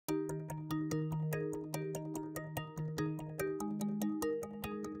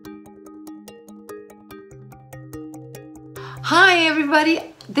Hi everybody,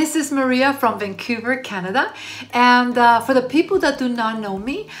 this is Maria from Vancouver, Canada, and for the people that do not know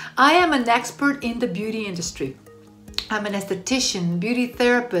me, I am an expert in the beauty industry. I'm an esthetician, beauty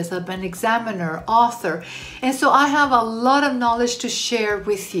therapist, I'm an examiner, author, and so I have a lot of knowledge to share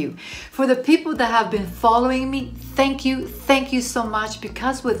with you. For the people that have been following me, thank you so much,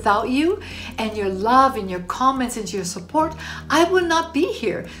 because without you and your love and your comments and your support, I would not be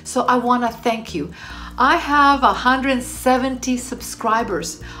here. So I want to thank you. I have 170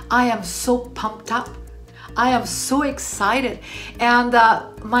 subscribers. I am so pumped up. I am so excited, and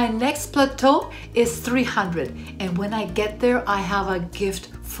my next plateau is 300, and when I get there I have a gift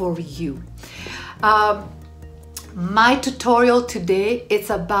for you. My tutorial today, it's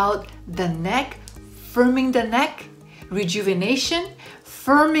about the neck, firming the neck, rejuvenation,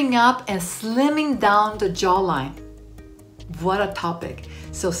 firming up and slimming down the jawline. What a topic.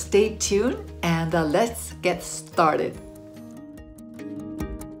 So stay tuned and let's get started.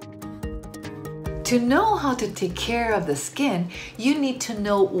 To know how to take care of the skin, you need to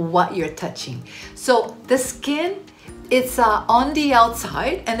know what you're touching. So the skin, it's on the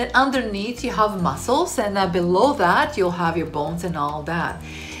outside, and then underneath you have muscles, and below that you'll have your bones and all that.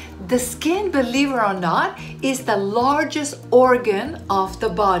 The skin, believe it or not, is the largest organ of the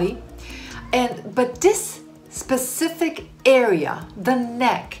body, but this specific area, the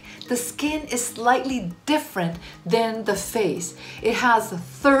neck, the skin is slightly different than the face. It has a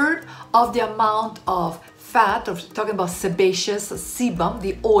third of the amount of fat, or talking about sebaceous sebum,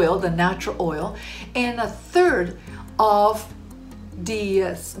 the oil, the natural oil, and a third of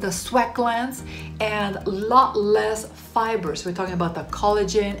the sweat glands, and a lot less fibers. We're talking about the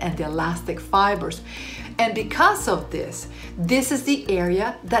collagen and the elastic fibers. And because of this, this is the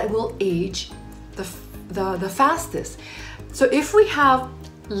area that will age the fastest. So if we have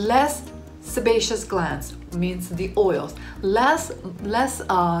less sebaceous glands, means the oils, less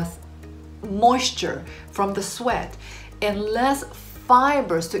moisture from the sweat, and less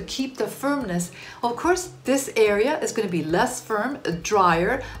fibers to keep the firmness, of course this area is going to be less firm,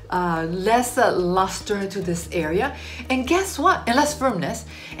 drier, less luster to this area, and guess what? And less firmness.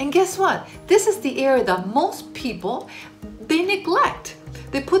 And guess what? This is the area that most people, they neglect.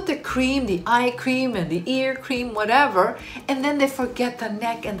 They put the cream, the eye cream and the ear cream, whatever, and then they forget the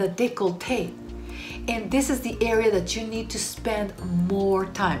neck and the decollete. And this is the area that you need to spend more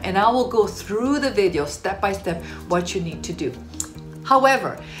time. And I will go through the video step by step what you need to do.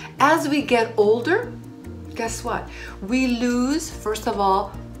 However, as we get older, guess what? We lose, first of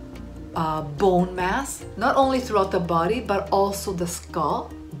all, bone mass, not only throughout the body, but also the skull,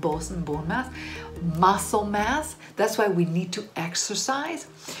 bones and bone mass, muscle mass. That's why we need to exercise.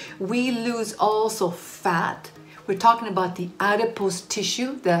 We lose also fat. We're talking about the adipose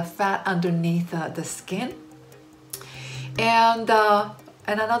tissue, the fat underneath the skin. And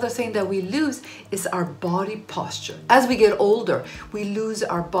another thing that we lose is our body posture. As we get older, we lose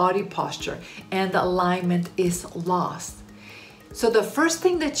our body posture and the alignment is lost. So the first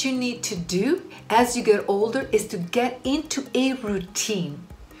thing that you need to do as you get older is to get into a routine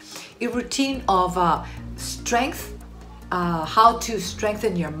of strength, how to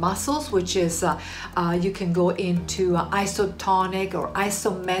strengthen your muscles, which is you can go into isotonic or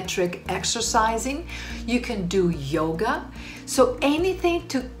isometric exercising. You can do yoga. So anything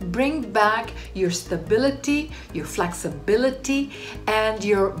to bring back your stability, your flexibility, and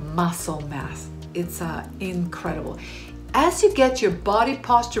your muscle mass. It's incredible. As you get your body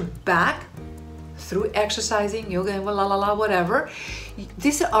posture back through exercising, yoga, and whatever,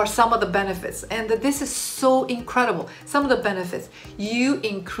 these are some of the benefits, and this is so incredible. Some of the benefits: you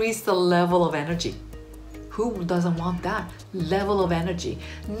increase the level of energy. Who doesn't want that level of energy?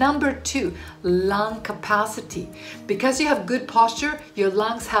 Number two, lung capacity. Because you have good posture, your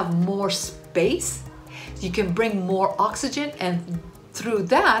lungs have more space. You can bring more oxygen, and through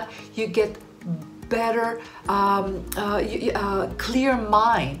that you get better, clear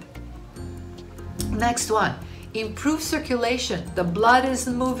mind. Next one, improve circulation. The blood is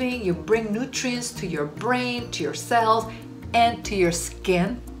moving, you bring nutrients to your brain, to your cells, and to your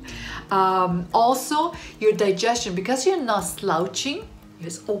skin. Also, your digestion, because you're not slouching,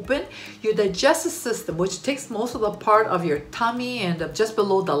 it's open, your digestive system, which takes most of the part of your tummy and just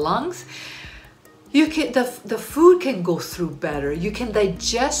below the lungs, you can, the food can go through better, you can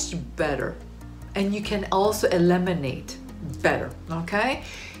digest better, and you can also eliminate better, okay?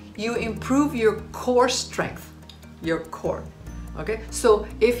 You improve your core strength, your core, okay? So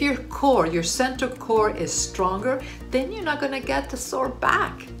if your core, your center core is stronger, then you're not gonna get the sore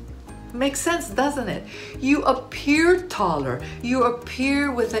back. Makes sense, doesn't it? You appear taller, you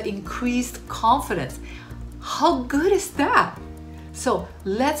appear with an increased confidence. How good is that? So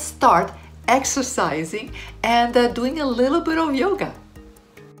let's start exercising and doing a little bit of yoga.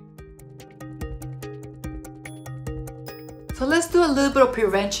 So let's do a little bit of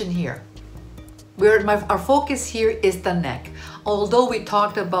prevention here. Our focus here is the neck. Although we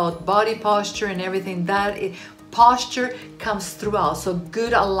talked about body posture and everything, posture comes throughout, so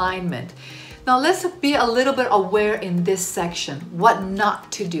good alignment. Now let's be a little bit aware in this section, what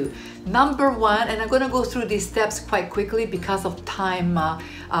not to do. Number one, and I'm going to go through these steps quite quickly because of time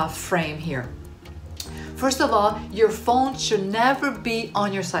frame here. First of all, your phone should never be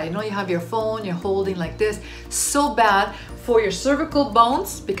on your side. You know, you have your phone, you're holding like this. So bad for your cervical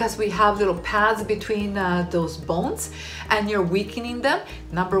bones because we have little pads between those bones and you're weakening them,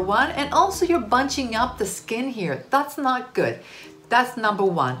 number one. And also you're bunching up the skin here. That's not good. That's number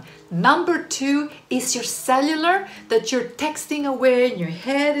one. Number two is your cellular, that you're texting away and your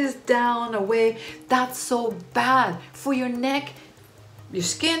head is down away. That's so bad for your neck, your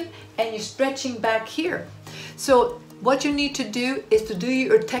skin, and you're stretching back here. So what you need to do is to do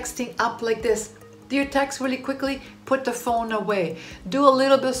your texting up like this. Do your text really quickly, put the phone away. Do a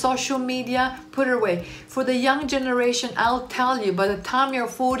little bit of social media, put it away. For the young generation, I'll tell you, by the time you're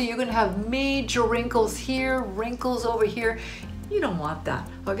 40, you're gonna have major wrinkles here, wrinkles over here. You don't want that,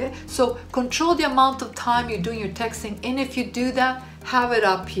 okay? So control the amount of time you're doing your texting, and if you do that, have it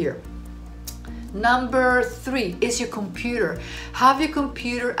up here. Number three is your computer. Have your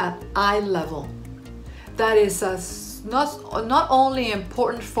computer at eye level. That is not only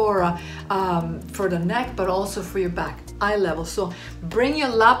important for the neck, but also for your back, eye level. So bring your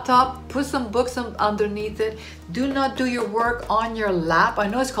laptop, put some books underneath it. Do not do your work on your lap. I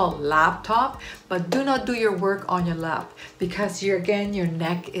know it's called laptop, but do not do your work on your lap because your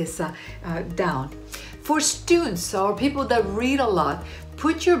neck is down. For students or people that read a lot,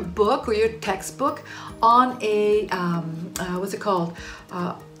 put your book or your textbook on a, what's it called?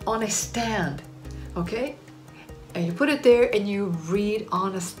 On a stand, okay? And you put it there and you read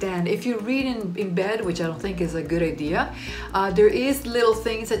on a stand. If you read in bed, which I don't think is a good idea, there is little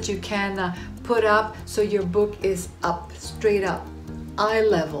things that you can put up so your book is up, straight up, eye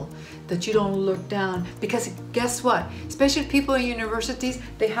level, that you don't look down. Because guess what? Especially people in universities,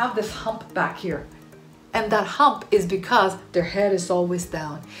 they have this hump back here. And that hump is because their head is always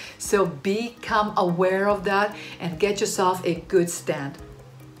down. So become aware of that and get yourself a good stand.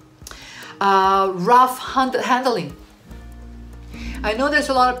 Rough handling. I know there's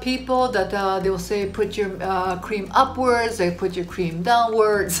a lot of people that they will say put your cream upwards, they put your cream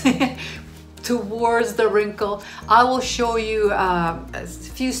downwards towards the wrinkle. I will show you a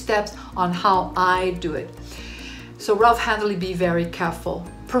few steps on how I do it. So rough handling, be very careful.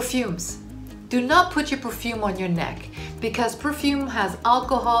 Perfumes. Do not put your perfume on your neck because perfume has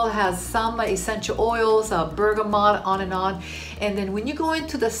alcohol, has some essential oils, bergamot, on. And then when you go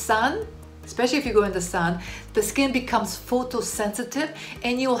into the sun, especially if you go in the sun, the skin becomes photosensitive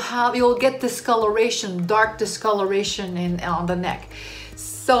and you'll get discoloration, dark discoloration on the neck.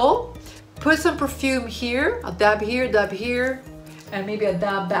 So put some perfume here, a dab here, and maybe a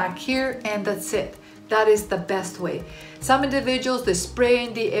dab back here, and that's it. That is the best way. Some individuals, they spray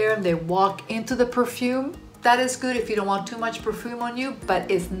in the air and they walk into the perfume. That is good if you don't want too much perfume on you,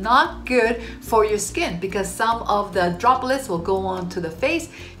 but it's not good for your skin because some of the droplets will go onto the face.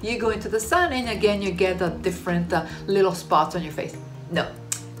 You go into the sun and again, you get different little spots on your face. No.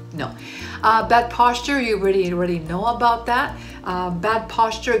 Bad posture, you already know about that. Bad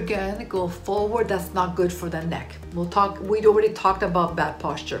posture, again, go forward. That's not good for the neck. We already talked about bad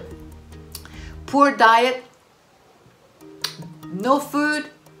posture. Poor diet, no food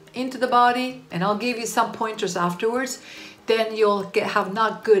into the body, and I'll give you some pointers afterwards. Then you'll have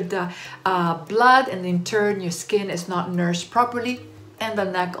not good blood, and in turn your skin is not nourished properly, and the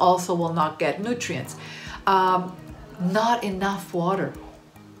neck also will not get nutrients. Not enough water.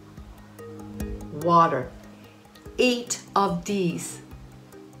 8 of these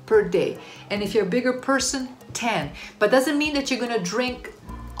per day, and if you're a bigger person, 10. But doesn't mean that you're gonna drink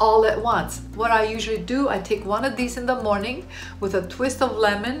all at once. What I usually do, I take one of these in the morning with a twist of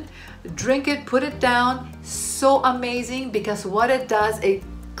lemon, drink it, put it down. So amazing because what it does, it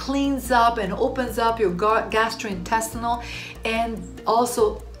cleans up and opens up your gastrointestinal, and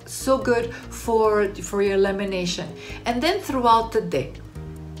also so good for your elimination. And then throughout the day,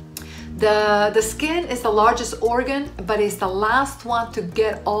 the skin is the largest organ, but it's the last one to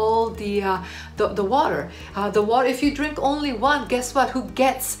get all the water. The water. If you drink only one, guess what? Who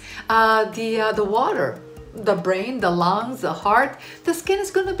gets the water? The brain, the lungs, the heart. The skin is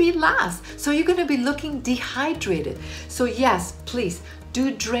going to be last. So you're going to be looking dehydrated. So yes, please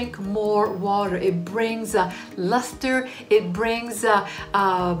do drink more water. It brings luster, it brings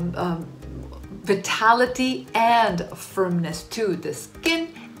vitality and firmness to the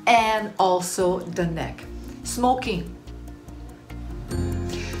skin and also the neck. Smoking.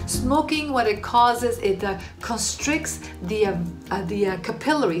 Smoking, what it causes, it constricts the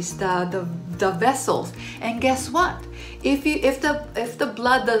capillaries, the vessels, and guess what? If the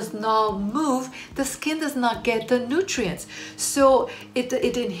blood does not move, the skin does not get the nutrients. So it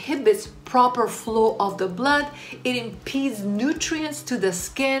inhibits proper flow of the blood. It impedes nutrients to the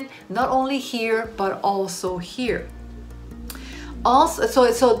skin, not only here but also here. Also,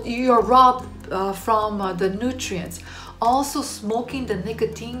 so you're robbed from the nutrients. Also, smoking, the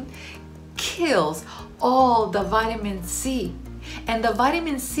nicotine kills all the vitamin C, and the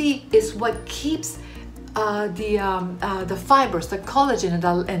vitamin C is what keeps the fibers, the collagen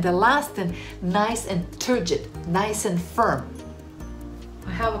and the elastin nice and turgid, nice and firm.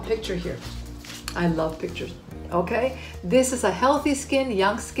 I have a picture here. I love pictures. Okay, this is a healthy skin,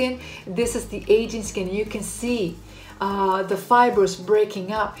 young skin. This is the aging skin. You can see the fibers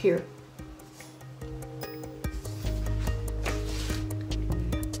breaking up here.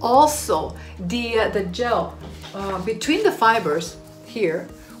 Also, the gel between the fibers here,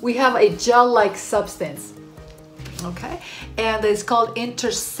 we have a gel-like substance, okay? And it's called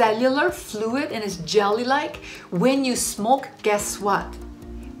intercellular fluid, and it's jelly-like. When you smoke, guess what?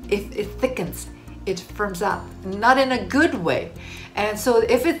 It thickens, it firms up, not in a good way. And so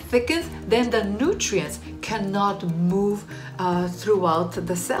if it thickens, then the nutrients cannot move throughout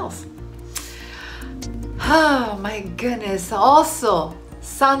the cells. Oh my goodness. Also,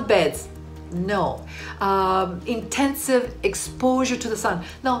 sunbeds. No. Intensive exposure to the sun.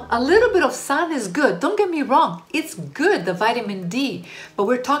 Now, a little bit of sun is good. Don't get me wrong. It's good, the vitamin D. But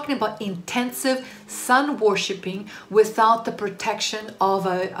we're talking about intensive sun worshipping without the protection of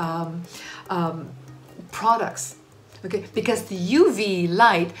products. Okay, because the UV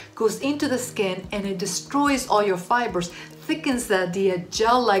light goes into the skin and it destroys all your fibers, thickens the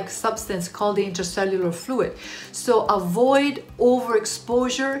gel-like substance called the intercellular fluid. So avoid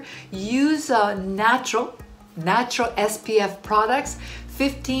overexposure. Use natural SPF products,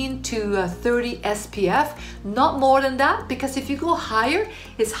 15 to 30 SPF, not more than that, because if you go higher,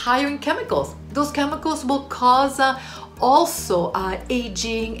 it's higher in chemicals. Those chemicals will cause also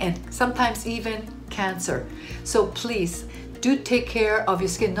aging and sometimes even cancer. So please do take care of your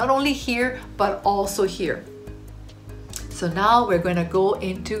skin, not only here but also here. So now we're going to go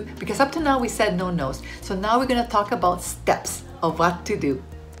into, because up to now we said no nos, so now we're going to talk about steps of what to do.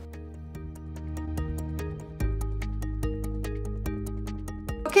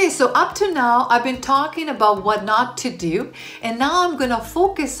 Okay, so up to now I've been talking about what not to do, and now I'm going to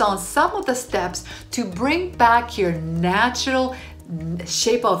focus on some of the steps to bring back your natural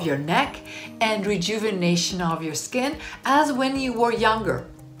shape of your neck and rejuvenation of your skin as when you were younger.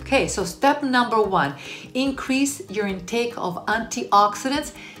 Okay, so step number 1, increase your intake of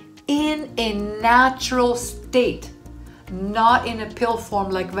antioxidants in a natural state, not in a pill form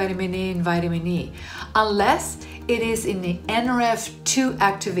like vitamin A and vitamin E, unless it is in the NRF2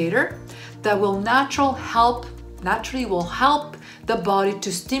 activator that will naturally will help the body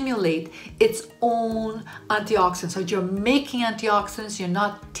to stimulate its own antioxidants. So you're making antioxidants, you're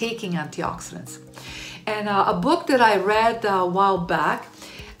not taking antioxidants. And a book that I read a while back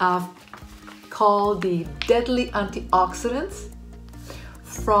called The Deadly Antioxidants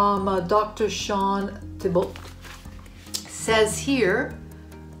from Dr. Sean Thibault says here,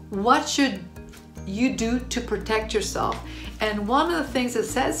 what should you do to protect yourself? And one of the things it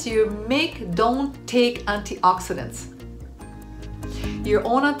says here, don't take antioxidants. Your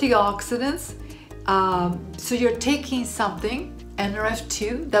own antioxidants, so you're taking something,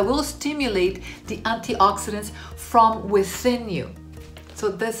 NRF2, that will stimulate the antioxidants from within you. So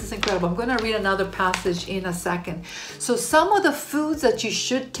this is incredible. I'm going to read another passage in a second. So some of the foods that you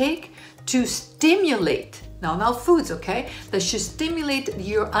should take to stimulate, now foods, okay, that should stimulate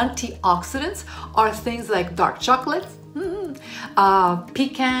your antioxidants are things like dark chocolate,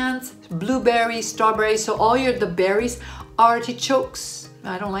 pecans, blueberries, strawberries, so all the berries, artichokes.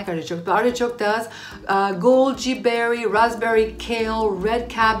 I don't like artichoke, but artichoke does. Goji berry, raspberry, kale, red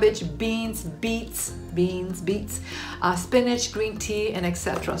cabbage, beans, beets, spinach, green tea, and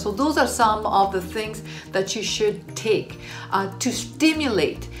etc. So those are some of the things that you should take to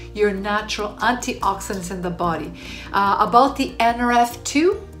stimulate your natural antioxidants in the body. About the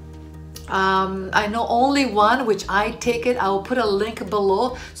NRF2, I know only one, which I take it. I will put a link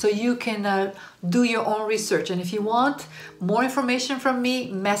below so you can do your own research. And if you want more information from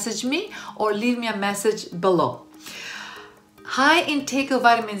me, message me or leave me a message below. High intake of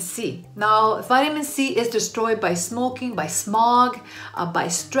vitamin C. Now, vitamin C is destroyed by smoking, by smog, by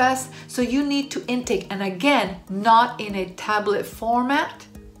stress. So you need to intake, and again, not in a tablet format.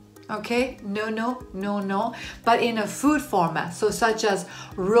 Okay, no, but in a food format. So such as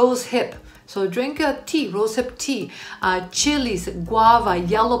rose hip. So drink a tea, rose hip tea, chilies, guava,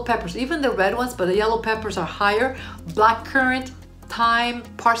 yellow peppers, even the red ones, but the yellow peppers are higher. Blackcurrant, thyme,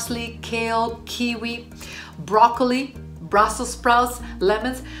 parsley, kale, kiwi, broccoli, Brussels sprouts,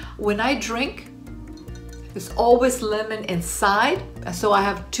 lemons. When I drink, it's always lemon inside. So I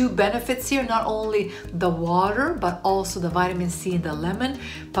have two benefits here, not only the water, but also the vitamin C in the lemon,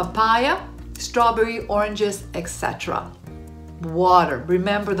 papaya, strawberry, oranges, etc. Water,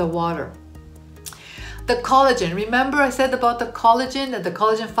 remember the water. The collagen, remember I said about the collagen, that the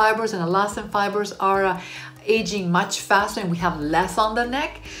collagen fibers and elastin fibers are aging much faster and we have less on the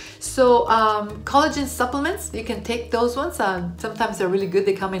neck. So collagen supplements, you can take those ones. Sometimes they're really good.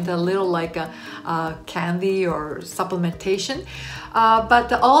 They come into a little like a candy or supplementation.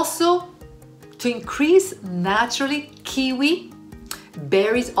 But also to increase naturally, kiwi,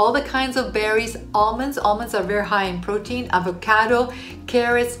 berries, all the kinds of berries, almonds. Almonds are very high in protein. Avocado,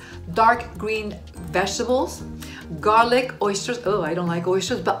 carrots, dark green vegetables, garlic, oysters. Oh, I don't like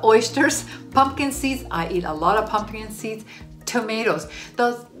oysters, but oysters, pumpkin seeds. I eat a lot of pumpkin seeds. Tomatoes.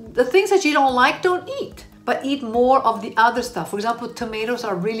 The things that you don't like, don't eat, but eat more of the other stuff. For example, tomatoes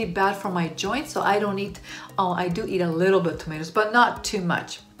are really bad for my joints, so I don't eat. Oh, I do eat a little bit of tomatoes, but not too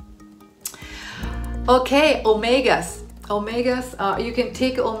much. Okay, omegas. You can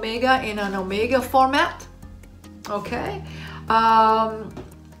take omega in an omega format. Okay,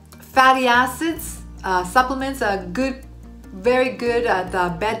 fatty acids, supplements are good, very good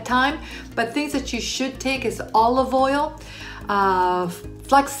at bedtime, but things that you should take is olive oil,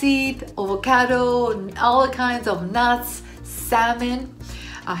 flaxseed, avocado, all kinds of nuts, salmon,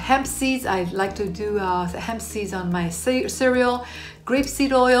 hemp seeds. I like to do hemp seeds on my cereal,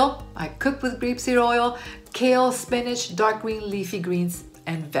 grapeseed oil. I cook with grapeseed oil, kale, spinach, dark green leafy greens,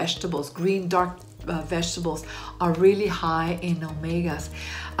 and vegetables. Green dark vegetables are really high in omegas.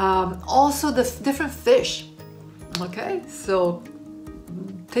 Also the different fish. Okay, so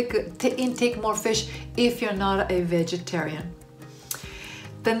intake more fish if you're not a vegetarian.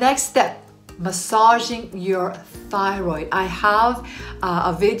 The next step, massaging your thyroid. I have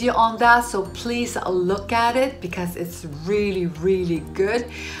a video on that, so please look at it because it's really, really good.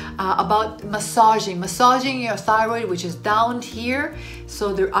 About massaging your thyroid, which is down here.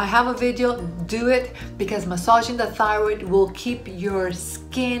 So I have a video, do it, because massaging the thyroid will keep your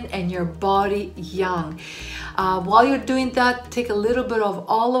skin and your body young. While you're doing that, take a little bit of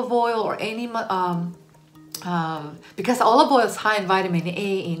olive oil or any because olive oil is high in vitamin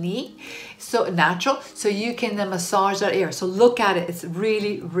A and E, so natural, so you can massage that area. So look at it, it's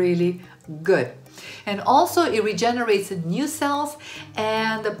really, really good. And also it regenerates new cells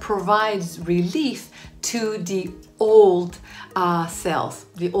and provides relief to the old cells,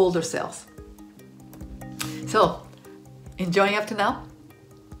 the older cells. So, enjoying up to now?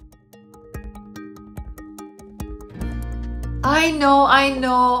 I know,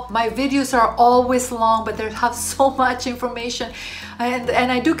 my videos are always long, but they have so much information,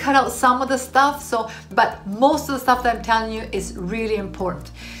 and I do cut out some of the stuff, but most of the stuff that I'm telling you is really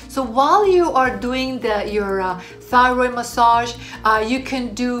important. So while you are doing your thyroid massage, you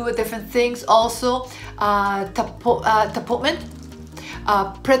can do different things also. Tapotement,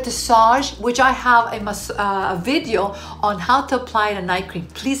 pressage, which I have a video on how to apply the night cream.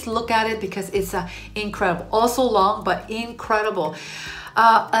 Please look at it because it's incredible. Also long, but incredible.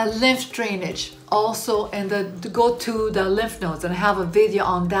 A lymph drainage also, and to go to the lymph nodes, and I have a video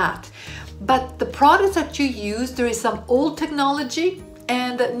on that. But the products that you use, there is some old technology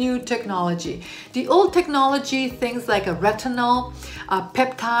and new technology. The old technology, things like a retinol,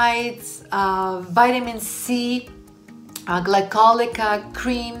 peptides, vitamin C, glycolic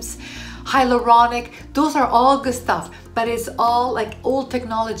creams, hyaluronic, those are all good stuff, but it's all like old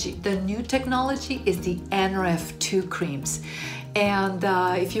technology. The new technology is the NRF2 creams. And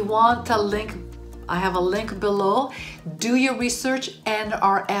if you want a link, I have a link below. Do your research,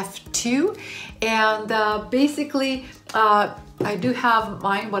 NRF2. And basically, I do have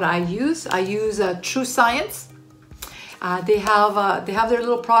mine, what I use. I use True Science. They have their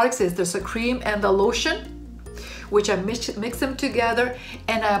little products. There's a cream and the lotion, which I mix them together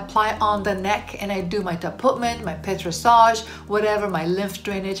and I apply on the neck, and I do my tapotement, my pressage, whatever, my lymph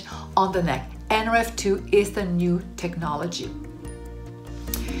drainage on the neck. NRF2 is the new technology.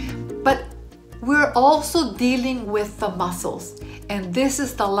 But we're also dealing with the muscles. And this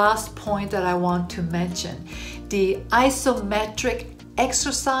is the last point that I want to mention. The isometric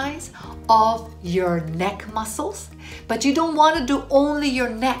exercise of your neck muscles. But you don't want to do only your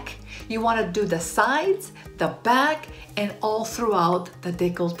neck. You want to do the sides, the back, and all throughout the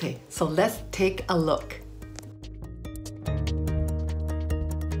décolleté. So let's take a look.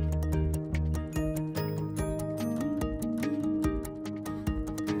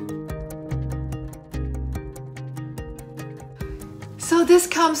 So this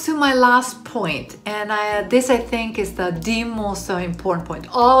comes to my last point, and this I think is the most important point.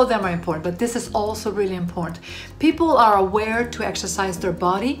 All of them are important, but this is also really important. People are aware to exercise their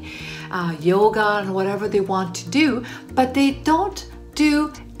body, yoga and whatever they want to do, but they don't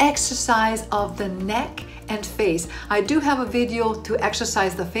do exercise of the neck and face. I do have a video to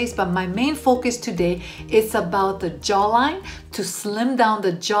exercise the face, but my main focus today is about the jawline, to slim down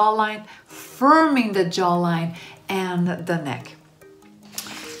the jawline, firming the jawline and the neck.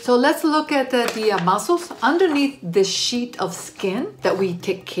 So let's look at the muscles. Underneath this sheet of skin that we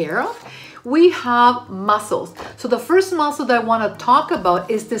take care of, we have muscles. So the first muscle that I want to talk about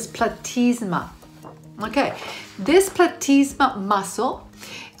is this platysma. Okay, this platysma muscle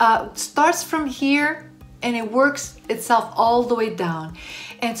starts from here and it works itself all the way down.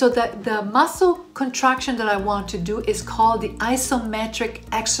 And so the muscle contraction that I want to do is called the isometric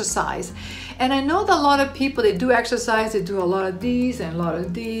exercise. And I know that a lot of people, they do exercise, they do a lot of these and a lot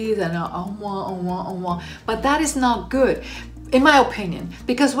of these and but that is not good, in my opinion,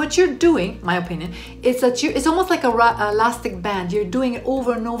 because what you're doing, my opinion, is that it's almost like a elastic band. You're doing it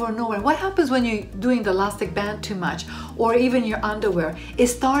over and over and over. And what happens when you're doing the elastic band too much, or even your underwear? It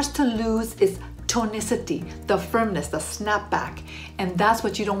starts to lose its tonicity, the firmness, the snapback, and that's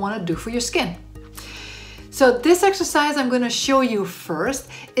what you don't want to do for your skin. So this exercise I'm going to show you first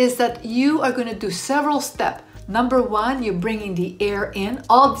is that you are going to do several steps. Number one, you're bringing the air in.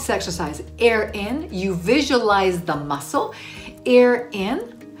 All this exercise, air in, you visualize the muscle, air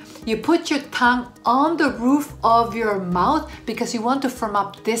in. You put your tongue on the roof of your mouth because you want to firm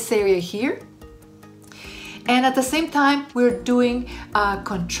up this area here. And at the same time, we're doing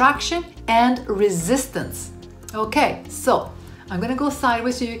contraction and resistance. Okay, so I'm gonna go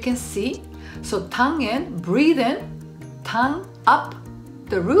sideways so you can see. So tongue in, breathe in, tongue up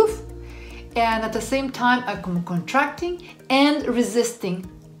the roof, and at the same time I'm contracting and resisting.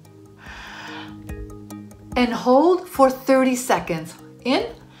 And hold for 30 seconds. In.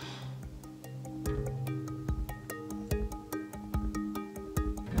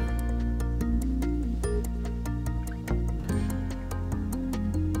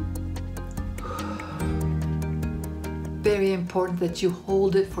 Very important that you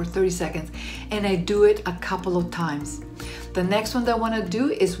hold it for 30 seconds, and I do it a couple of times. The next one that I want to do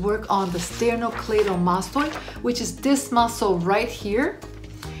is work on the sternocleidomastoid, which is this muscle right here.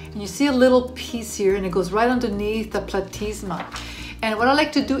 And you see a little piece here, and it goes right underneath the platysma. And what I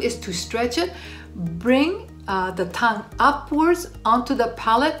like to do is to stretch it, bring the tongue upwards onto the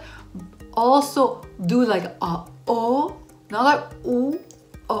palate. Also do like a oh, not like ooh,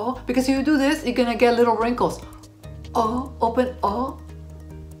 oh, because if you do this, you're gonna get little wrinkles. Oh, open, oh,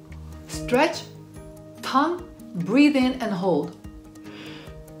 stretch, tongue, breathe in and hold.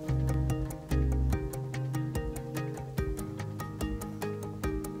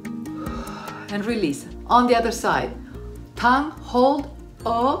 And release. On the other side, tongue, hold,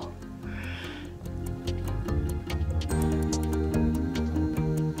 oh.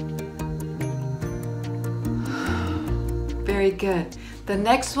 Very good. The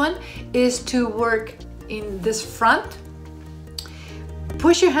next one is to work in this front.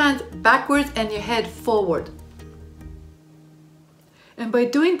 Push your hands backwards and your head forward. And by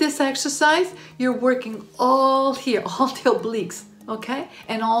doing this exercise, you're working all here, all the obliques, okay?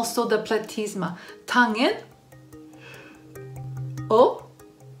 And also the platysma. Tongue in. Oh.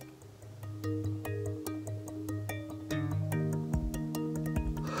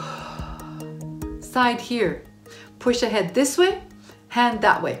 Side here. Push the head this way, hand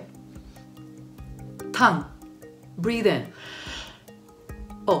that way. Tongue, breathe in.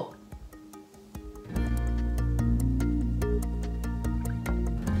 Oh.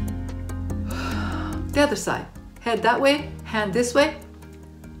 The other side, head that way, hand this way.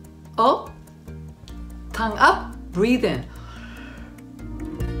 Oh. Tongue up, breathe in.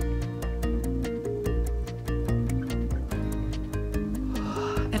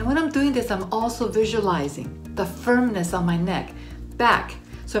 And when I'm doing this, I'm also visualizing the firmness on my neck, back.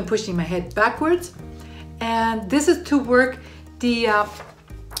 So I'm pushing my head backwards. And this is to work the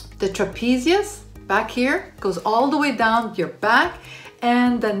trapezius back here, goes all the way down your back,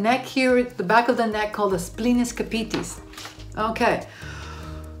 and the neck here, the back of the neck, called the splenius capitis. Okay.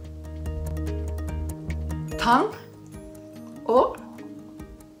 Tongue. Oh.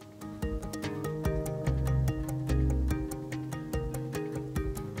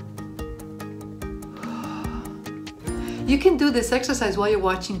 You can do this exercise while you're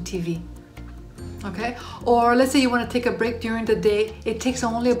watching TV. Okay, or let's say you want to take a break during the day. It takes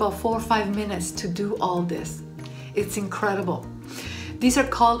only about 4 or 5 minutes to do all this. It's incredible. These are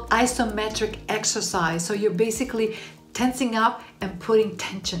called isometric exercise. So you're basically tensing up and putting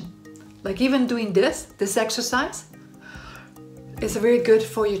tension. Like even doing this exercise is very good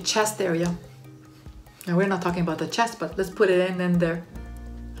for your chest area. Now we're not talking about the chest, but let's put it in there.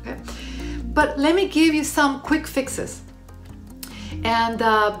 Okay, but let me give you some quick fixes. And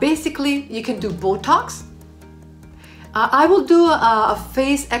basically, you can do Botox. I will do a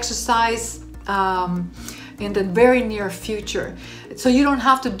face exercise in the very near future. So you don't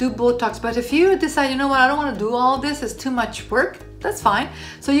have to do Botox. But if you decide, you know what, I don't want to do all this, it's too much work, that's fine.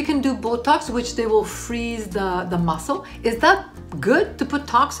 So you can do Botox, which they will freeze the muscle. Is that good to put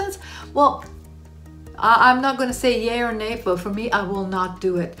toxins? Well, I'm not going to say yay or nay, but for me, I will not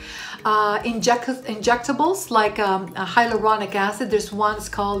do it. Injectables like hyaluronic acid, there's one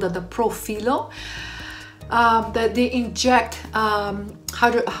called the Profilo, that they inject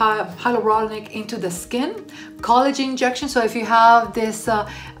hyaluronic into the skin. Collagen injection, so if you have this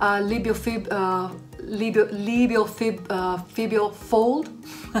labial fold,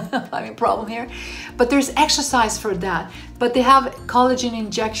 I mean problem here, but there's exercise for that. But they have collagen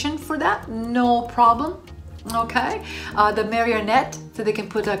injection for that, no problem. Okay, the marionette, so they can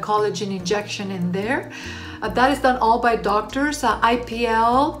put a collagen injection in there. That is done all by doctors.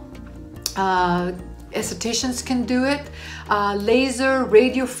 IPL, estheticians can do it. Laser,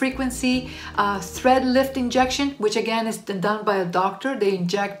 radio frequency, thread lift injection, which again is done by a doctor. They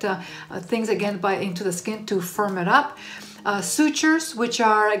inject things again into the skin to firm it up. Sutures, which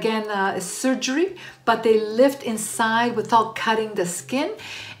are again surgery, but they lift inside without cutting the skin.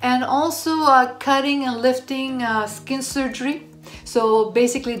 And also cutting and lifting skin surgery. So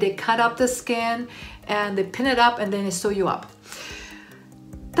basically they cut up the skin and they pin it up and then they sew you up.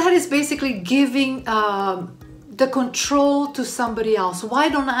 That is basically giving the control to somebody else. Why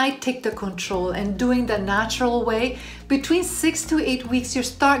don't I take the control and doing the natural way? Between 6 to 8 weeks, you're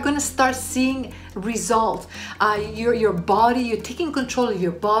going to start seeing results. Your body, you're taking control of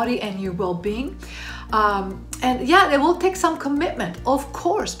your body and your well-being. And yeah, it will take some commitment, of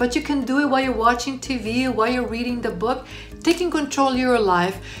course, but you can do it while you're watching TV, while you're reading the book. Taking control of your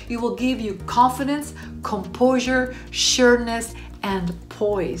life, it will give you confidence, composure, sureness, and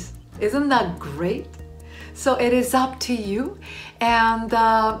poise. Isn't that great? So it is up to you. And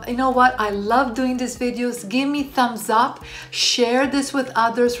you know what? I love doing these videos. Give me thumbs up. Share this with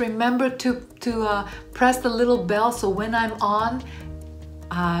others. Remember to press the little bell so when I'm on,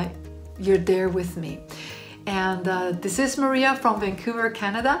 you're there with me. And this is Maria from Vancouver,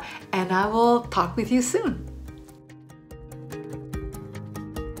 Canada, and I will talk with you soon.